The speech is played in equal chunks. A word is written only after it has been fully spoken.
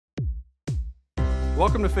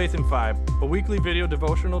Welcome to Faith in 5, a weekly video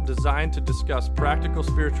devotional designed to discuss practical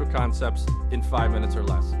spiritual concepts in 5 minutes or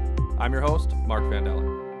less. I'm your host, Mark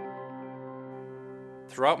Vandella.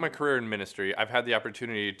 Throughout my career in ministry, I've had the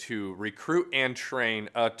opportunity to recruit and train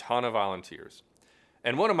a ton of volunteers.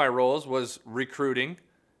 And one of my roles was recruiting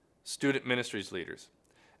student ministries leaders.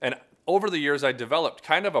 And over the years, I developed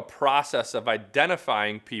kind of a process of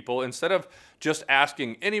identifying people instead of just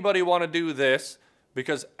asking, anybody want to do this?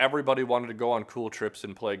 Because everybody wanted to go on cool trips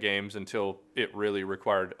and play games until it really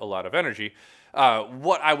required a lot of energy.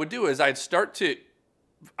 What I would do is I'd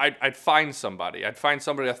find somebody. I'd find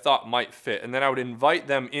somebody I thought might fit, and then I would invite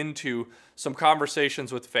them into some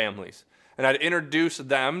conversations with families. And I'd introduce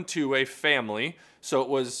them to a family, so it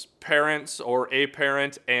was parents or a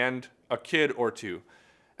parent and a kid or two.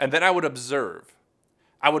 And then I would observe.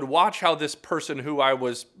 I would watch how this person who I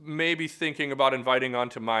was maybe thinking about inviting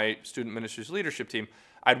onto my student ministries leadership team,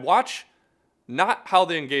 I'd watch not how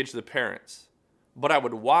they engage the parents, but I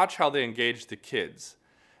would watch how they engage the kids.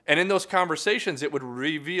 And in those conversations, it would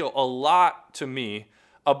reveal a lot to me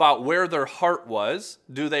about where their heart was.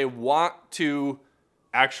 Do they want to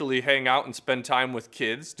actually hang out and spend time with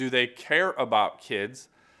kids? Do they care about kids?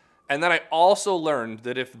 And then I also learned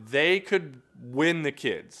that if they could win the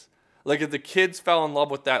kids, like if the kids fell in love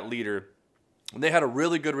with that leader, and they had a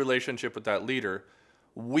really good relationship with that leader,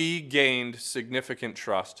 we gained significant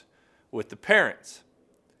trust with the parents.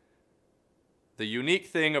 The unique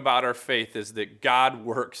thing about our faith is that God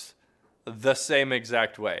works the same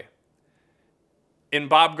exact way. In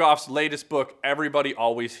Bob Goff's latest book, Everybody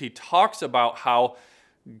Always, he talks about how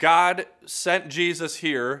God sent Jesus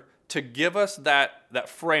here to give us that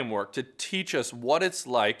framework, to teach us what it's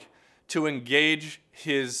like to engage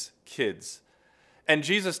his kids. And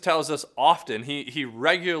Jesus tells us often, he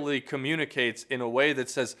regularly communicates in a way that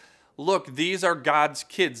says, look, these are God's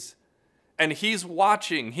kids. And he's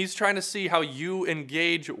watching. He's trying to see how you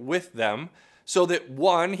engage with them so that,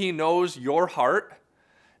 one, he knows your heart,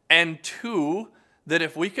 and two, that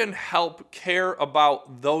if we can help care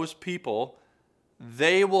about those people,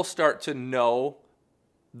 they will start to know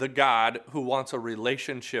the God who wants a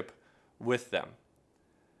relationship with them.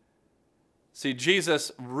 See,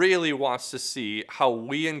 Jesus really wants to see how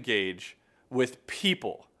we engage with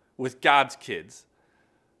people, with God's kids,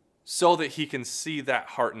 so that he can see that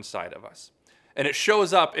heart inside of us. And it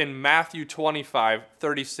shows up in Matthew 25,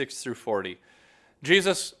 36 through 40.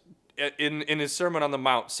 Jesus, in his Sermon on the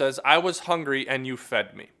Mount, says, I was hungry and you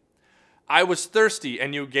fed me. I was thirsty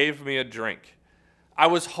and you gave me a drink. I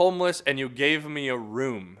was homeless and you gave me a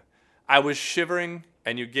room. I was shivering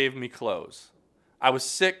and you gave me clothes. I was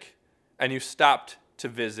sick and you stopped to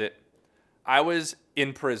visit. I was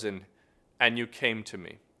in prison, and you came to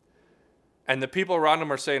me. And the people around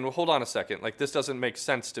him are saying, well, hold on a second. Like, this doesn't make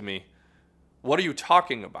sense to me. What are you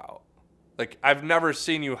talking about? Like, I've never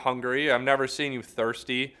seen you hungry. I've never seen you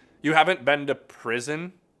thirsty. You haven't been to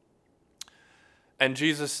prison. And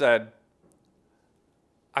Jesus said,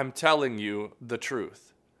 I'm telling you the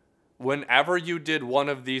truth. Whenever you did one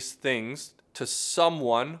of these things to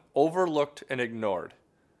someone overlooked and ignored,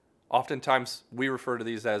 oftentimes, we refer to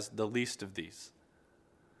these as the least of these.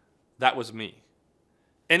 That was me.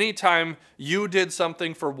 Anytime you did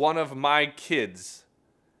something for one of my kids,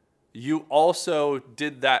 you also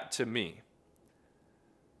did that to me.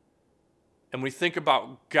 And we think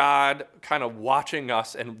about God kind of watching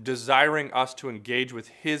us and desiring us to engage with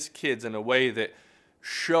his kids in a way that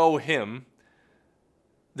show him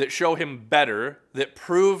better, that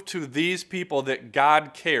prove to these people that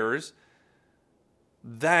God cares.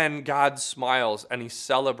 Then God smiles and he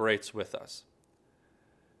celebrates with us.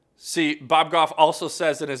 See, Bob Goff also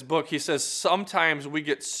says in his book, he says, sometimes we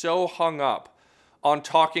get so hung up on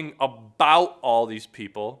talking about all these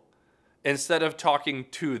people instead of talking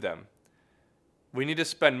to them. We need to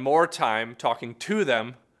spend more time talking to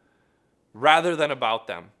them rather than about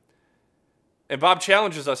them. And Bob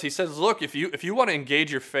challenges us. He says, look, if you want to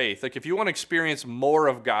engage your faith, like if you want to experience more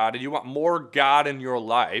of God and you want more God in your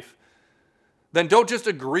life, then don't just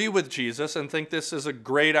agree with Jesus and think this is a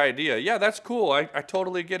great idea. Yeah, that's cool. I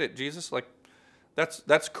totally get it, Jesus. Like,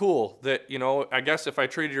 that's cool that, I guess if I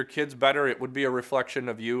treated your kids better, it would be a reflection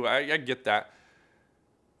of you. I get that.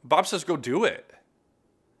 Bob says, go do it.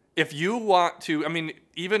 If you want to,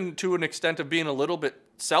 even to an extent of being a little bit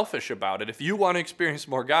selfish about it, if you want to experience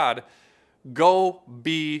more God, go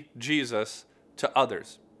be Jesus to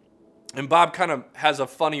others. And Bob kind of has a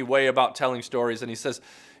funny way about telling stories, and he says,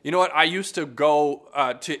 you know what, I used to go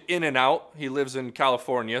to In-N-Out. He lives in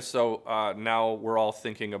California, so now we're all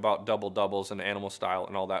thinking about double doubles and animal style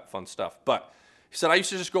and all that fun stuff. But he said, I used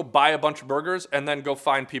to just go buy a bunch of burgers and then go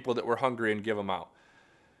find people that were hungry and give them out.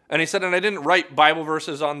 And he said, and I didn't write Bible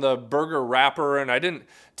verses on the burger wrapper, and I didn't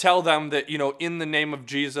tell them that, in the name of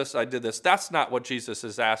Jesus, I did this. That's not what Jesus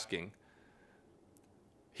is asking.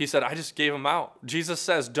 He said, I just gave them out. Jesus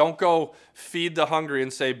says, don't go feed the hungry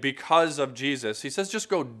and say, because of Jesus. He says, just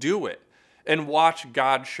go do it and watch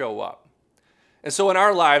God show up. And so in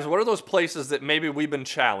our lives, what are those places that maybe we've been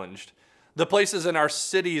challenged? The places in our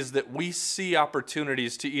cities that we see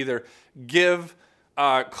opportunities to either give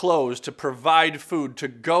clothes, to provide food, to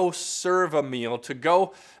go serve a meal, to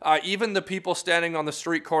go, even the people standing on the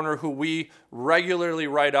street corner who we regularly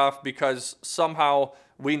write off because somehow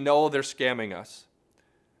we know they're scamming us.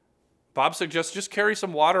 Bob suggests just carry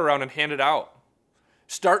some water around and hand it out.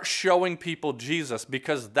 Start showing people Jesus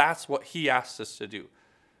because that's what he asks us to do.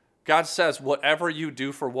 God says, whatever you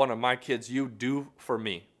do for one of my kids, you do for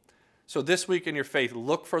me. So this week in your faith,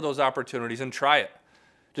 look for those opportunities and try it.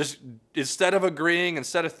 Just instead of agreeing,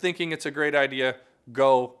 instead of thinking it's a great idea,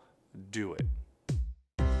 go do it.